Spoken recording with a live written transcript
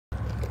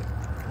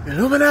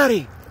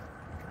Illuminati!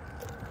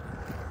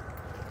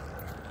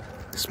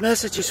 This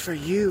message is for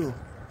you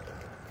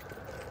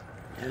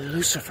and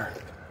Lucifer.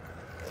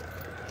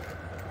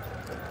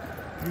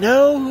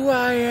 Know who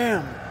I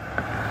am,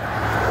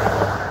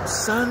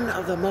 Son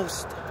of the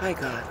Most High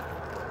God,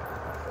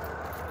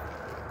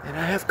 and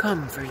I have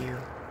come for you.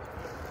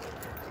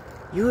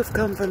 You have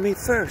come for me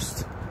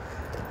first,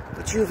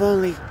 but you have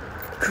only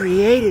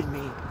created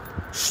me,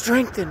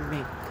 strengthened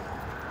me,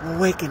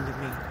 awakened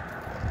me.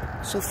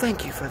 So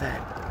thank you for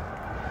that.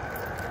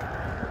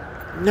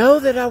 Know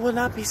that I will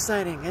not be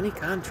signing any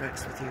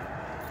contracts with you.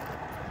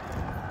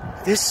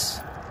 This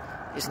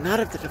is not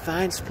of the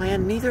Divine's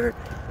plan, neither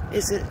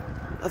is it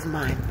of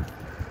mine.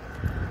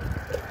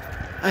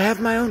 I have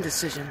my own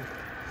decision.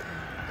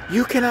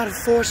 You cannot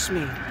force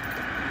me.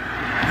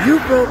 You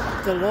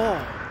broke the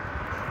law.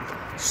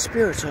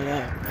 Spiritual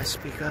law, I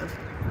speak of.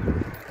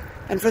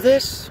 And for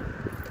this,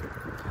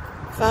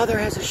 Father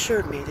has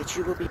assured me that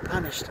you will be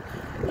punished.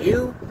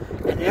 You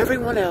and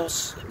everyone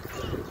else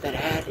that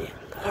had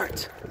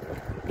part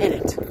in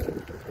it.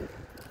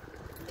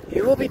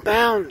 You will be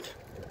bound.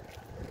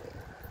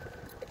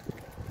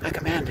 I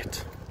command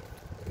it.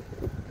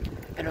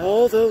 And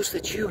all those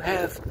that you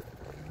have,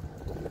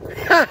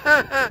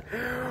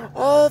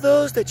 all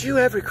those that you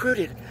have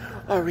recruited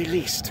are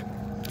released.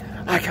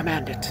 I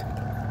command it.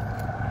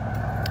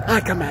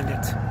 I command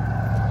it.